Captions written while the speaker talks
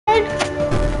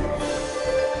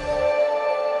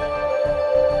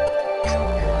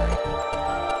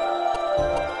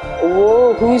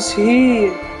Who's he?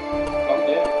 I'm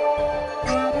here.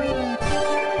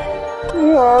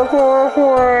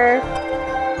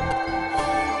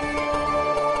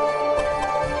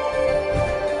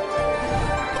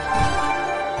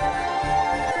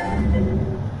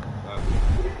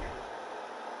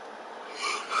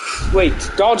 Wait,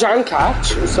 dodge and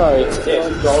catch? Sorry. Yeah,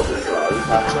 dodge as well, you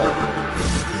catch it.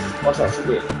 What's that should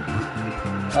be?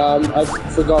 I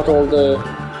forgot all the...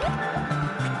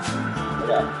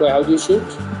 Yeah. Wait, how do you shoot?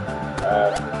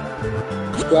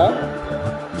 Square?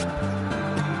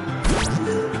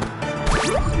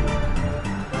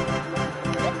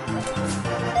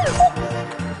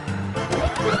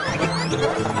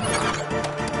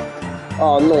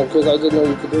 Oh no, because I didn't know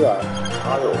you could do that.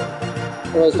 Mario.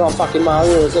 Well, it's not fucking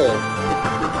Mario, is it?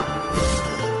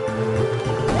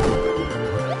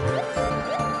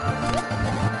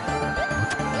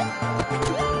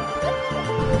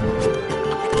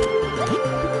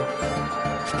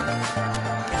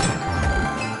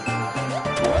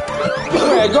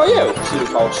 I got you! Shield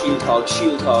hog, shield hog,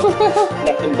 shield hog.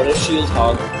 Nothing but a shield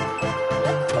hog.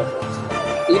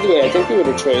 Either way, I think we would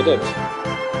have traded.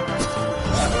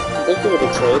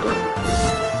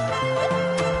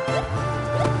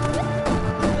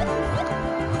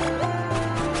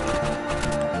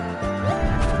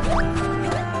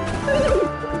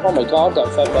 Oh my god, that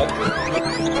fed back.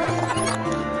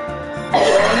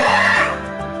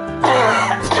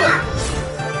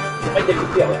 I didn't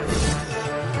feel it.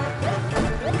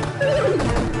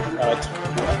 Alright.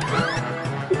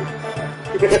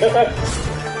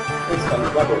 It's fun,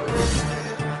 rubber.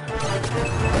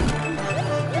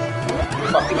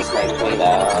 Fucking snake me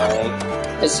now.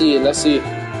 Let's see.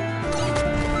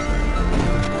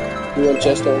 You want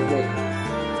chest over me?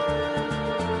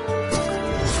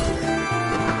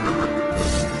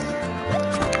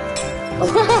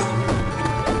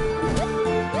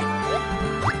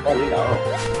 Oh, you know.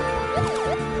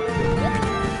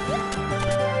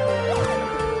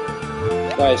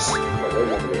 Nice.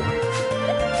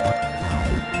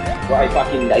 Well, I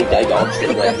fucking died, I dodged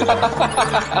it.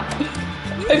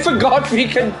 I forgot we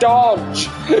can dodge. I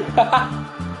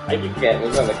keep getting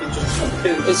as well, I can just jump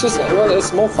in. It's just, well,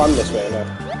 it's more fun this way now.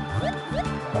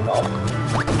 I'm not.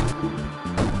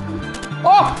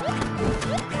 Oh!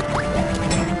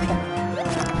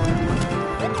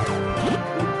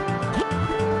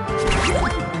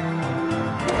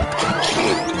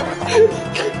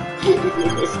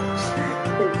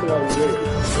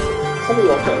 Somebody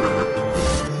watch it.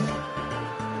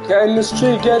 Get in the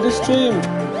stream, get in the stream.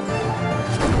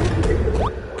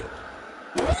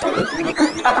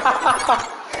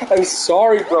 I'm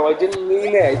sorry, bro. I didn't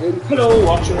mean it. Hello,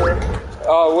 watcher.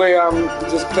 Oh wait, I'm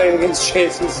just playing against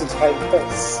Jason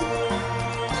Sudekis.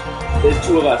 There's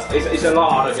two of us. It's a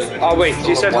lot harder. Just Oh wait,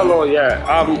 you said hello.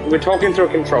 Yeah. We're talking through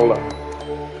a controller.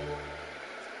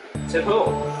 Say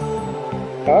hello.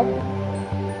 Huh?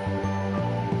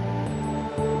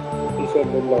 He said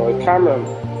hello. Cameron.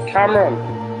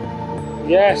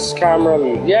 Yes,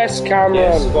 Cameron. Yes, Cameron.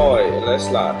 Yes, boy. Let's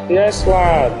lad. Yes,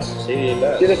 lad. See,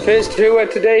 let's. You're the first to do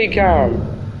it today, Cam.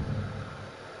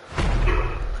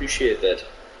 Appreciate that.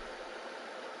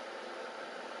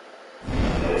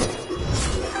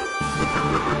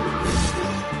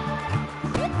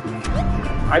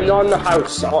 I'm not in the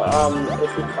house.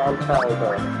 If you can't tell,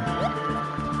 though.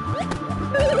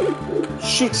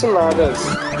 Shoot some ladders.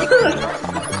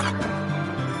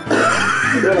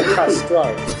 I'm gonna cast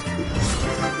drive.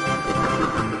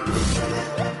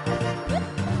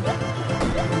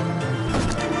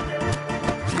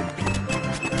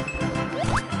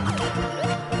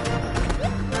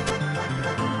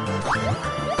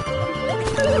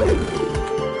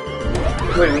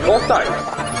 Wait, we both died.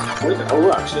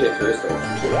 Oh, actually, at first, though.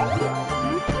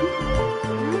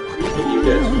 You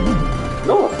did.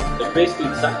 No, they're basically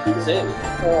exactly the same.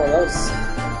 Oh, nice.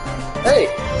 Hey!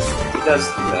 He does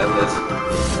this.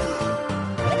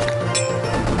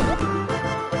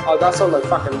 Oh, that's on like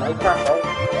fucking Minecraft, right?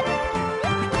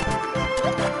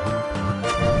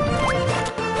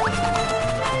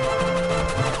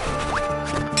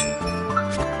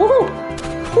 Woohoo!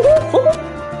 Woohoo!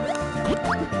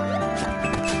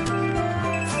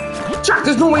 Jack,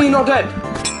 there's no way you're not dead!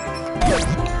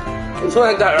 It's not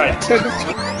like that, right? Just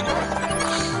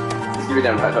give it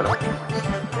down, right? Hold on.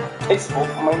 It's off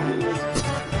my knees.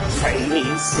 My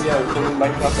knees. Yeah, I'm doing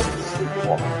Minecraft and just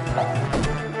walk.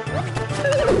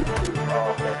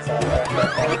 Oh, that's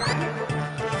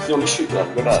alright. You only shoot that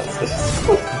with us.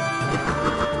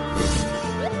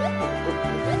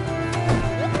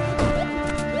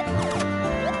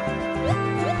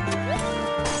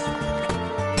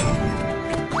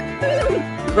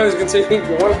 As you can see,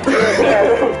 one.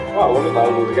 Oh, I wonder if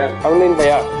I'll move again. How many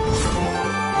they are?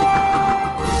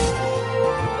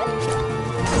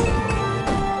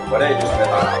 Why don't you just get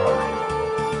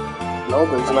that? No,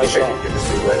 but it's a nice shot. Give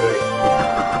us a way.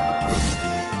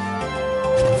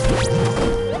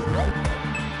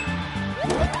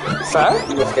 Fair?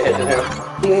 You must get hit in here.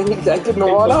 I didn't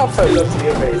know what happened. Look to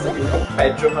your face and you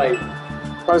head your height.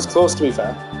 I was close to be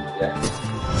fair. Yeah.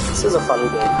 This is a funny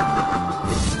game.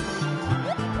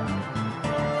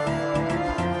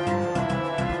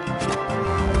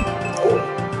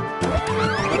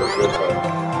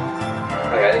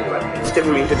 Okay, I think you might be.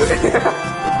 Didn't mean to do it.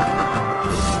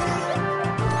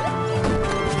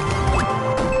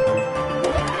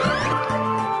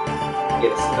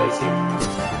 Yes, dicey.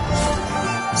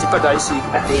 Super dicey.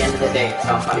 At the end of the day, it's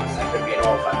not funny because I could be an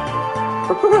orphan.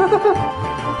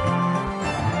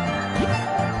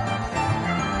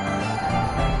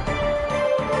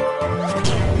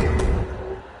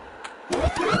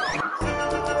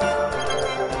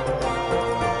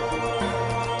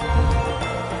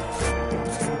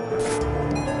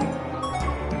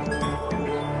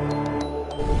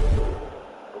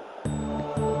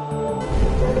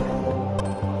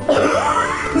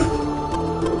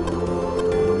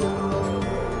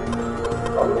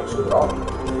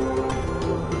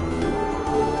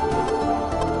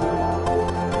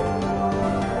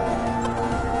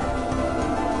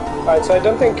 Right, so I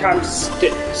don't think Cam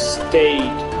stayed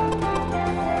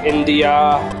in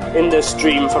the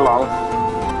stream for long.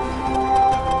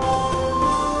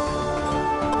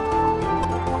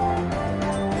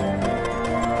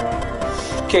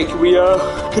 Okay, can we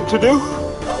continue?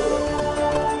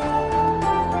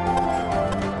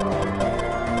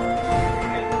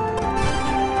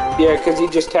 Yeah, because he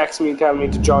just texted me telling me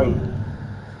to join.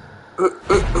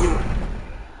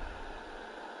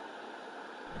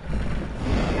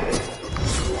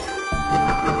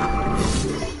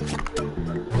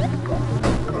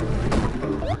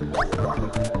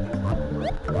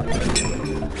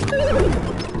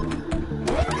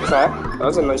 Fair. That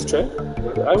was a nice trick.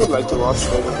 I would like to watch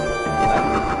it.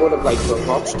 Would have liked to have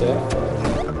watched it.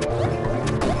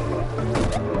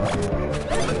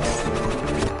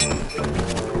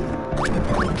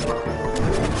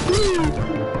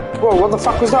 Whoa, what the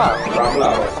fuck was that?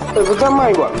 Was that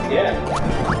my one? Yeah.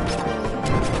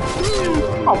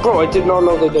 Oh bro, I did not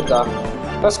know they did that.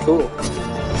 That's cool.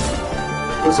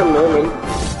 It's a mermaid.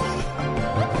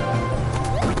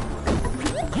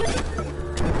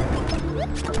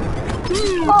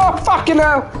 Oh, fucking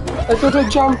hell! I thought I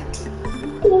jumped.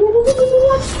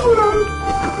 What's going on?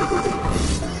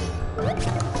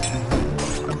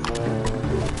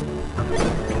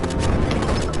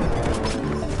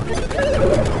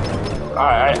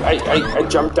 I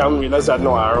jumped down and realized I had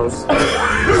no arrows.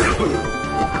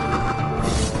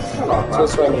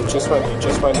 Just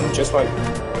wait.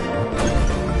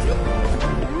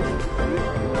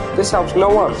 This helps no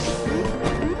one.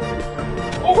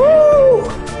 Woo!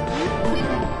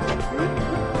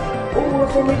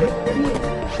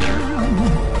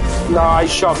 No, I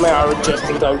shot my arrow just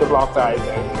in time to block that, I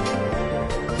think.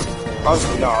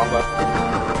 Obviously not, but...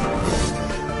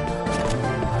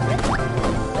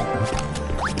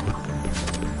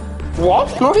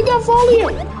 What? Not in that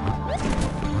volume!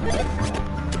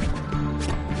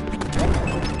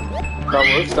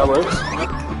 That works.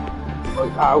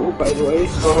 Oh, ow, by the way.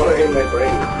 Oh, in my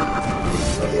brain.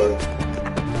 That works.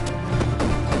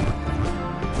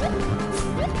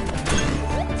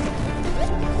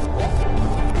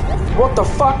 What the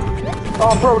fuck?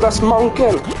 Oh, bro, that's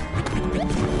monking.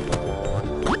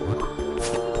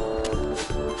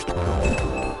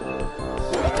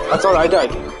 I thought I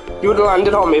died. You would have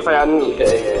landed on me if I hadn't. Yeah.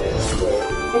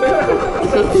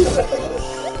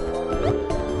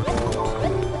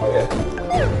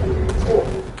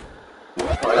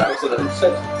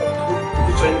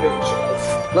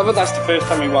 Love it, that's the first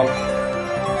time we won.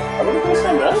 I won the first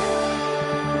time, right?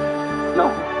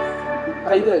 No.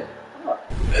 I did.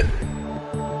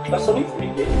 That's only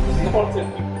 3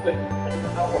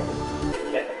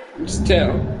 games.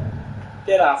 Still.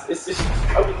 Get off. It's just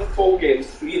out of the 4 games,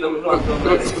 3 of them have not done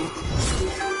this.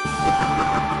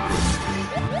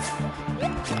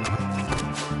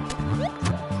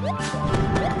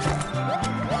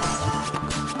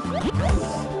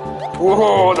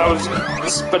 Whoa, that was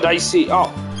spicy.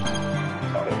 Oh.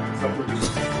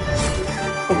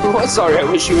 Sorry, I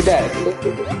wish you were dead.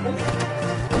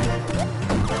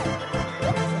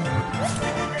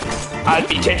 I'll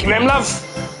be taking them, love.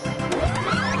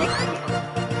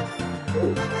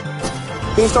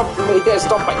 Can you stop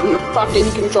biting the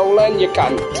fucking controller and you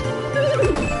can't.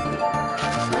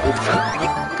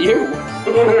 You.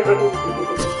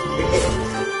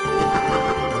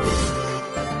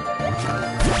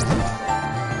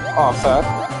 Oh, fair.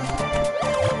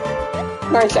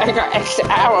 Nice, I got extra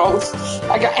arrows.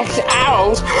 I got extra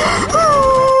arrows.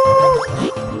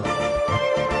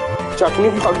 Jack, can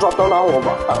you drop down arrow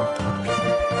back now?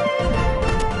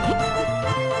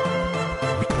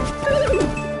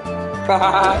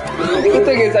 The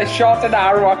thing is, I shot an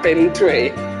arrow up into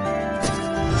it.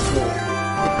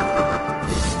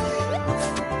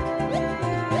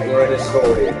 I read a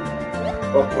story.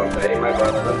 Book one day, my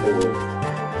brother went to war.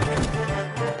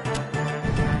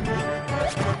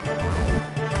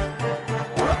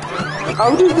 How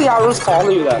do the arrows follow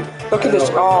you then? Look at this.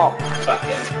 Oh. Fuck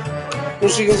it.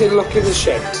 As you can see, look at this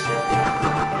shit.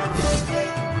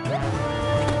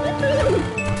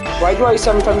 Why do I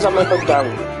sometimes have my foot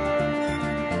down?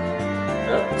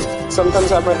 Huh?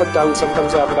 Sometimes I have my foot down,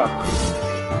 sometimes I have it up.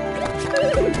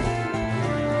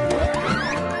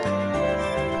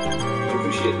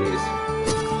 Appreciate this.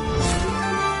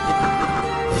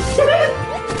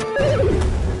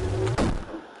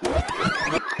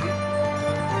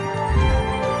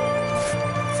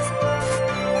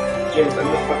 James, I'm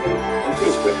not fucking. I'm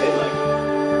too scripted, like.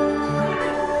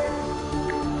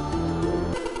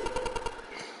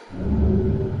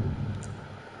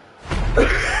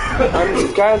 I'm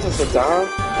scared of the dark.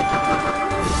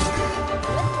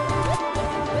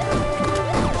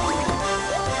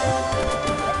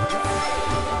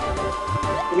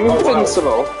 You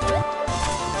invincible.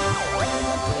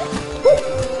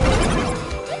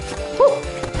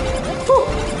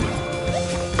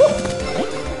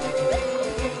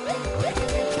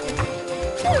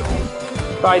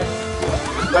 Right.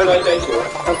 No, thank you.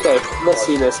 Okay, let's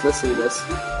see this, let's see this.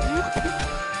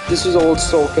 This is all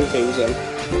so confusing.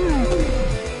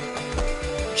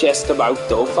 Just about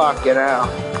though, fucking hell.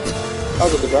 I'll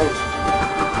get the ground.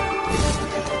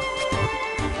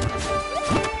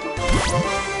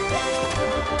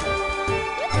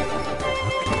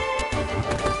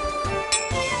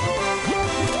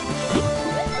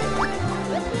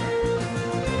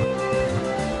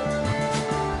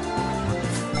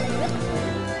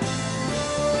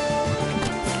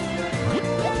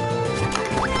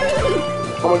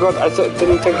 Oh my god, I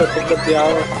didn't think I picked up the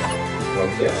arrow.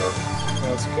 Yeah.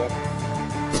 That's good.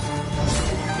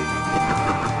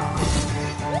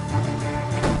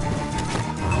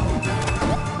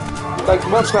 Like,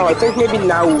 watch now, I think maybe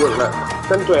now we'll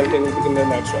don't do anything, we begin the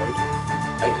next round. I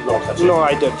did not touch it. No,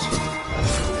 I did.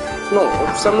 No,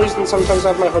 for some reason sometimes I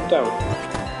have my hook down.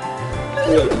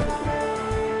 Really?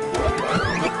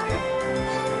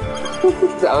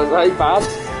 That was very bad.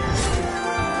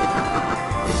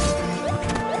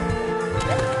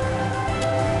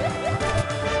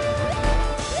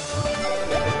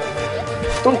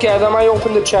 Don't get them, I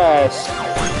opened the chest.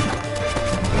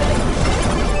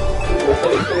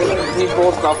 We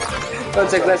both got.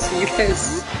 Let's see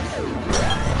this.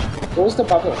 What was the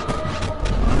bubble?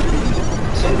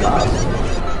 Some glass.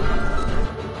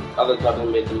 Other bubble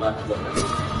made the map look like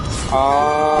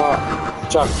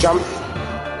Jack, jump.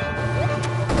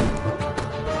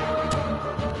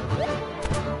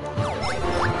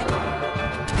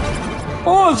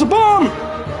 Oh, it's a bomb!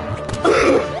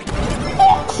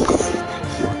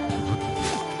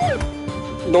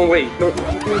 No way, no way.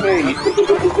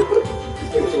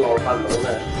 it was a lot of fun, wasn't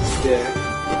it? Yeah.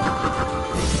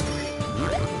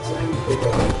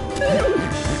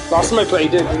 Last time I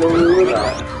played it, you know, we were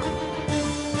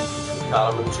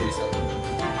Callum and Jason.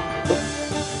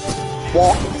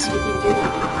 What?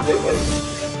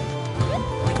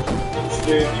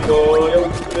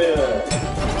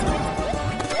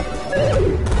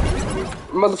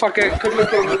 Motherfucker couldn't have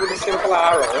killed me with a simple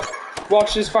arrow.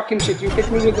 Watch this fucking shit, you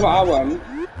hit me with a bomb,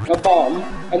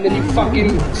 and then you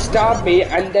fucking stab me,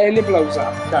 and then it blows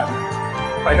up. Done.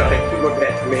 I got it. You look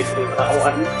at me for that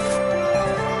one.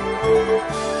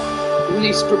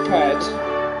 Least prepared.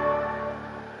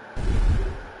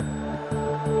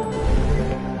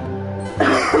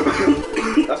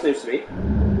 That's news to me.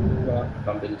 What?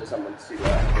 Bumped into someone to see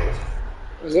that.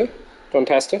 Is it? Don't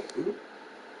test it? Mm-hmm.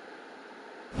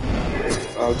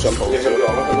 I'll jump over Yeah, to it.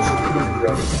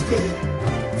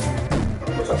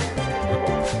 What's up?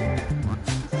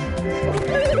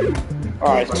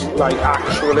 Alright, like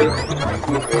actually.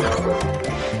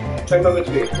 Check out the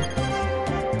tree.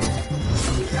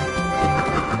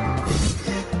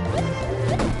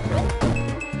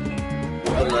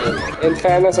 In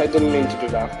fairness, I didn't mean to do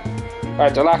that.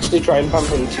 Alright, I'll actually try and bump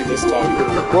into you this time.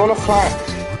 We're on a flat.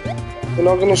 We're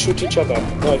not gonna shoot each other.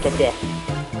 Right, up here.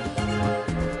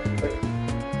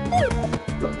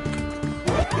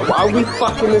 Why are we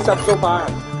fucking this up so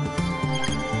bad?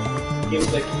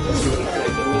 game's like,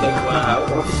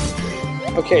 wow.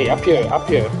 Okay, up here, up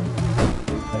here.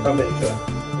 I'm into it.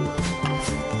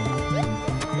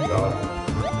 No.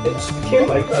 It's came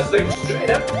like that, like straight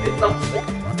up. It's not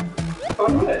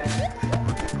fun with it.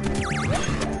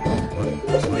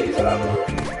 What's amazing about it?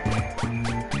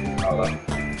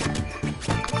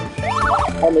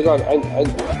 Oh my god,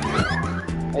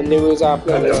 I knew it was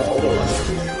happening.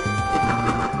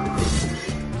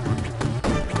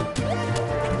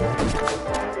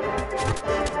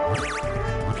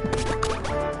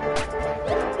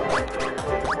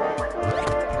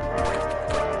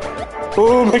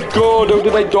 Oh my god, how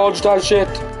did I dodge that shit?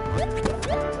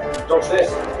 Dodge this.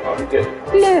 That'll be good.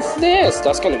 This!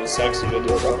 That's gonna be a sexy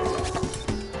video though.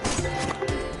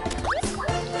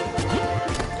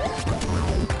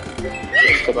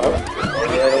 Just about.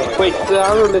 Wait, the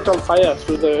arrow lit on fire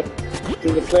through the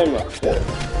flame lock. Yeah.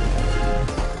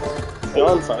 You're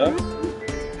on fire.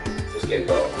 Just get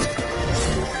go.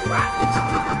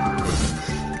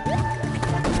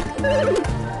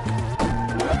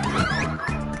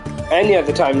 Any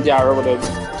other time the arrow would have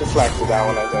deflected that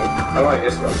one, I think. I like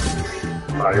this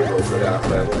one. Mario Bros. Right after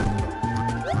that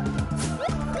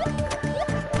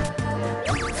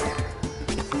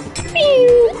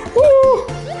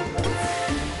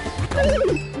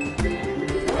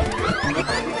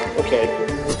Okay.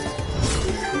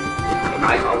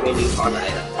 I can't win you on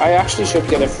either. I actually should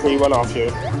get a free one off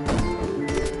you.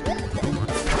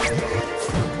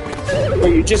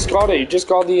 Wait, you just got it. You just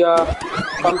got the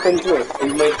bump into it.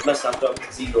 You might mess up on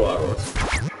 0 arrows.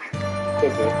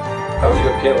 Could be. How was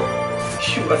your kill?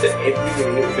 You was it everything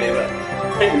in your favor. I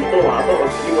know, I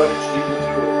thought you wanted to do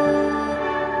 0.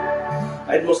 I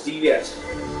had most devious.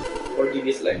 Or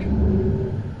devious leg.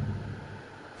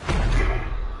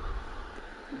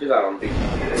 Do that on big.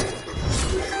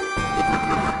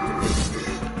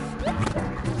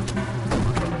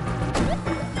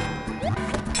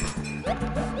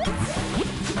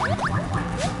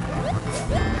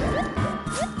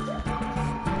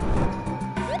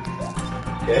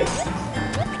 Okay.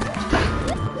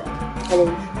 Hello.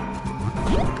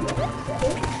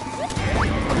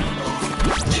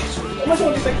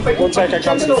 One sec, I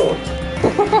can't see.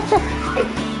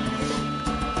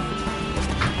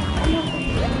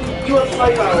 You have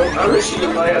 5 hours. I'm actually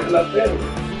in my head left in.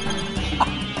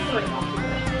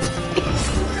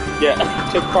 Yeah,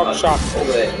 TikTok shot.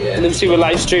 Over there, yeah. And then see we're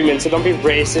live streaming, so don't be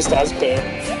racist as per.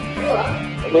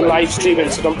 We're live streaming,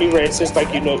 so don't be racist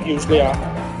like you usually are.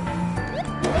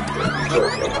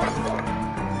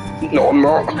 No, I'm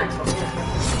not.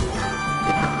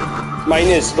 Mine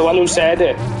is the one who said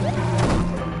it.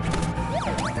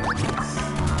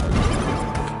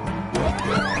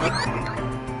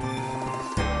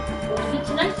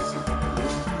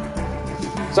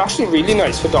 It's actually really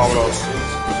nice for Domino's.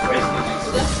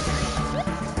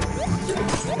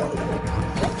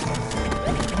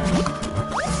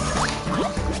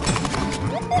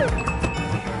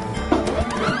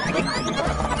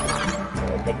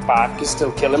 The back is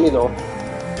still killing me though.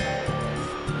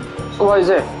 What is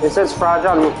it? It says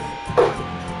fragile.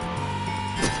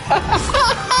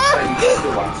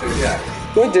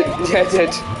 No, it did. Yeah, it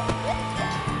did.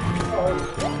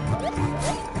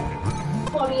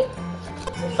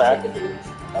 Fair.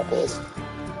 That was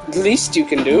the least you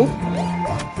can do.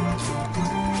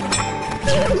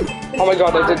 Oh my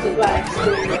god, I did.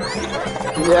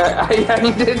 Yeah, I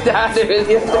did that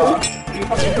earlier. You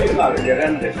fucking think about it, you're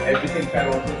endless. Everything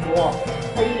fell onto the floor.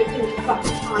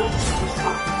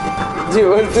 Do you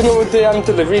know with the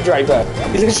delivery driver?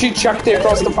 He literally chucked it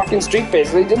across the fucking street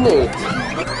basically, didn't he?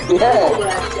 Yeah.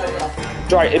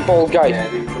 Right, a bald guy. Yeah,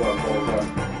 these two are bald guys.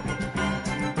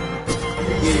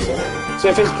 So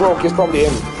if it's broke, it's probably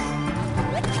him.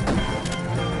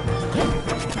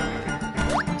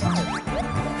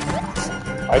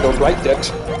 I don't like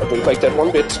that. I don't like that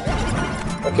one bit.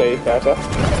 Okay, better.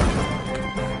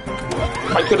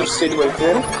 I could have stayed away from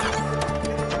him.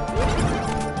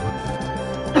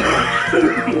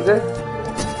 Is it?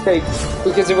 Okay,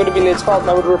 because it would have been his fault,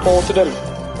 I would have reported him.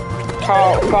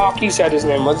 Clark, he said his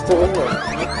name was, isn't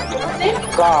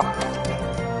it? Clark.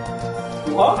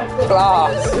 What?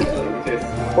 Clark.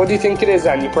 What do you think it is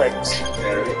then, you pricks?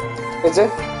 Is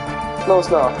it? No, it's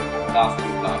not.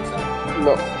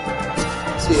 No.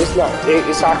 See, it's not.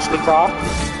 It's actually Clark.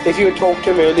 If you had talked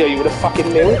to him earlier, you would have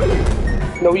fucking knew.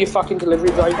 No, you fucking delivery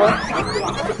driver.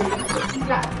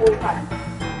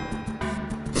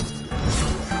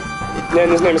 Then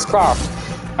his name is Clark.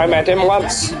 I met him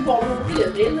once.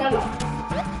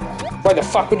 Why the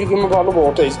fuck would you give him a bottle of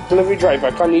water? He's a delivery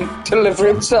driver. Can't he deliver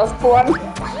himself one?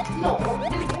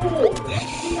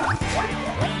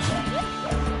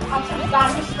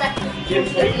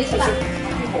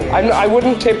 I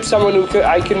wouldn't tip someone who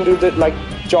I can do the like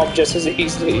job just as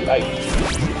easily, like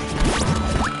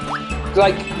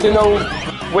you know,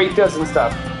 waiters and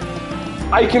stuff.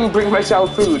 I can bring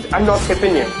myself food. I'm not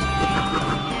tipping you.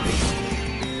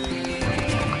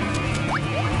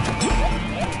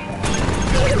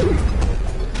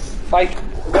 Like,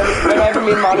 whenever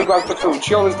me and Molly go out for food,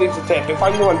 she always leaves a tip. If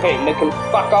I'm the one paying, they can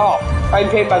fuck off. I'm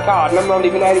paying by card and I'm not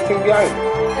leaving anything behind.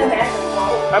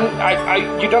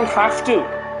 You don't have to.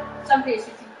 Some places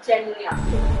you genuinely have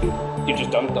to. You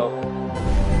just don't though.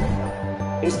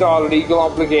 It's not a legal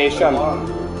obligation.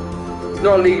 It's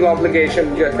not a legal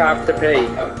obligation, you have to pay.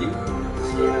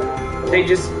 They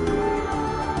just...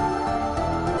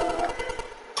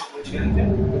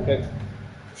 Okay.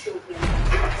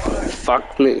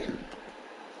 Fuck me.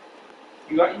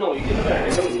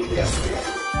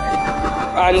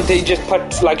 And they just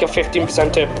put like a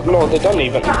 15% tip. No, they don't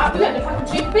even. Yeah, I've got the fucking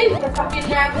cheap bill for fucking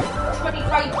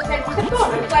 25% tip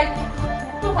on. It's like,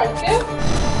 no thank you.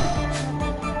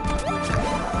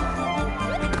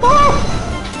 Ah!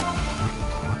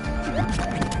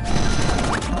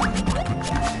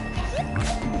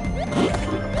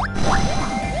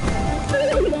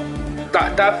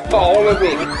 That fall of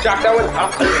me. Jack, that went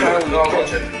absolutely down.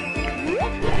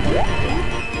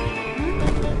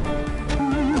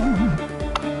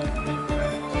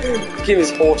 Give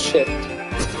his horse shit.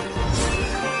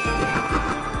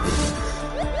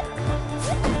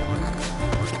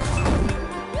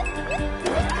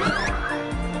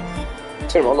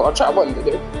 Tell him I'm not a chat one to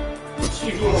do.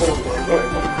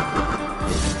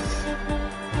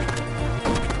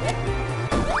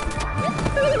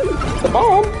 The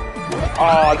bomb?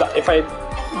 Ah, if I...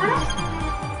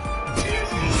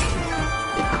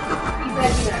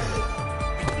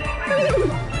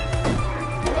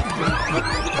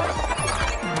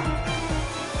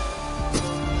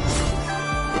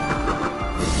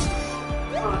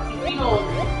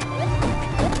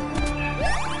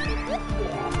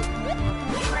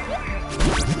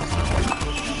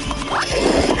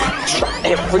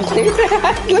 Everything.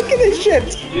 Look at this shit.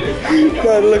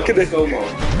 No, look at it.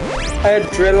 I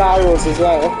had drill arrows as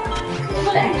well.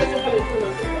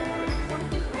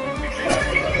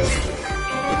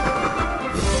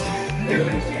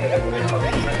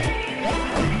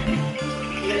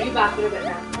 You back a bit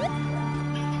now.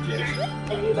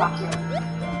 And you back now.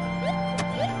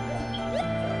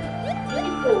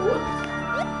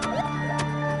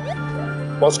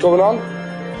 What's going on?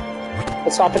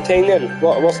 What's happening?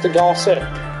 What's the gossip?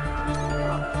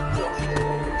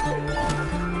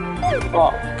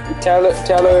 Oh, tell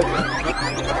her.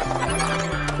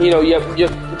 You know, you're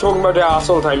talking about the ass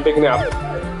all the time, picking it up.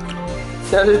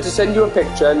 Tell her to send you a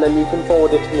picture and then you can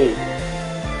forward it to me.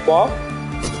 What?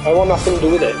 I want nothing to do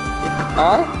with it.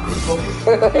 Huh?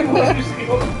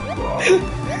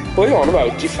 What are you on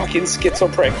about, you fucking schizo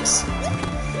pricks?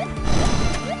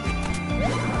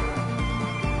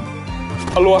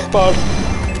 Allahu Akbar.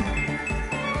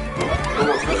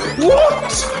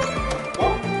 What?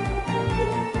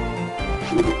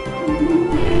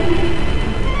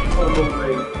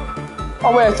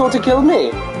 Oh wait, I thought it killed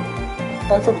me. I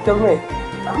thought it killed me.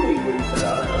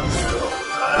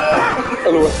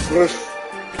 Allahu Akbar.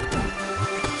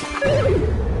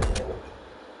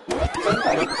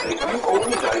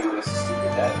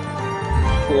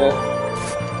 Yeah.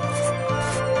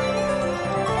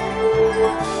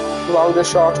 Longer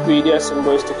shot, greediest, and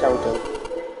ways to counter.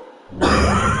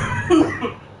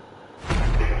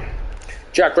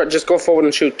 Jack, just go forward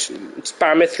and shoot.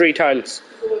 Spam it 3 times.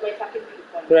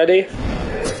 Ready?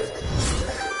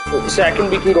 Second,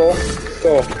 we can go.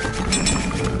 Go.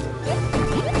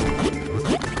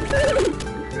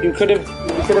 You could have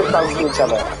bounced each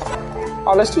other.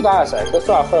 Oh, let's do that a sec. Let's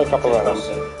do that for a couple of rounds.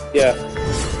 Yeah.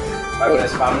 I'm gonna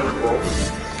spam and go.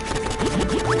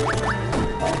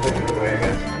 I'll pick it away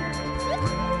again.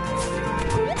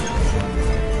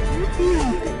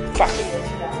 Fuck.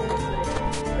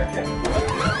 Okay.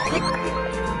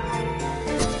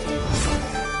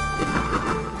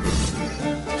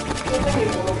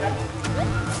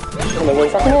 I'm gonna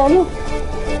fucking on you.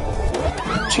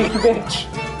 Cheeky bitch.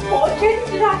 What?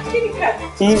 Just asking you, Chris.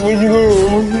 Where you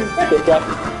go?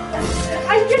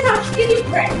 I'm just asking you,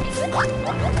 Chris.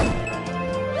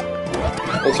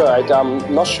 It's alright, I'm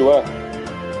not sure.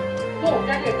 No,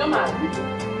 Jack, come on.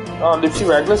 Oh, Lipsy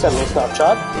Regular sent me a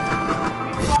Snapchat.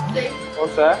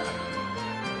 What's that?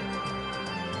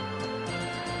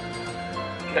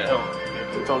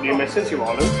 It's only a message you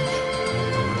want to.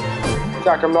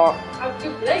 Jack, I'm not. How's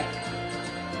your leg?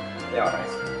 Yeah,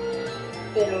 nice.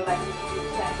 Pero like,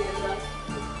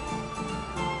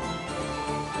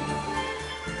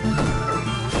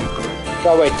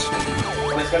 No, wait.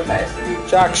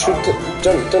 Jack, shoot.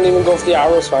 Don't even go for the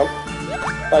arrows, fam.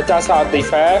 That's hardly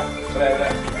fair.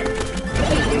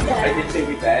 I did say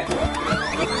we fair.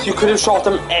 You could have shot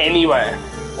them anywhere.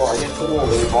 Well, I get to walk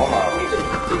with the bomb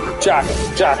out. Jack.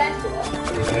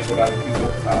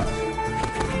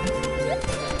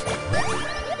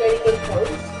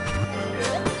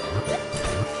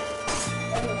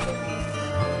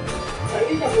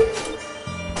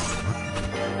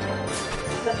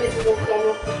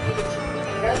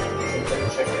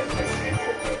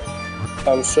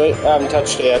 I'm straight. I haven't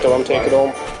touched it yet. I want to take it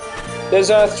home.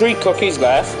 There's 3 cookies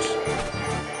left.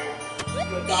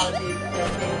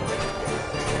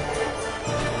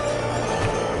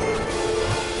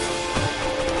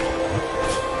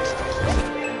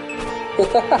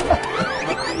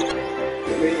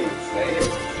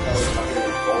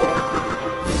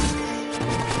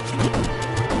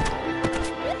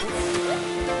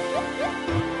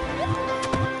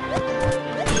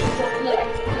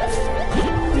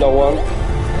 No one.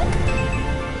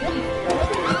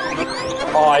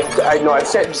 Oh, I know. I've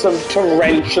said some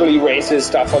torrentially racist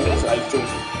stuff on this live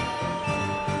too.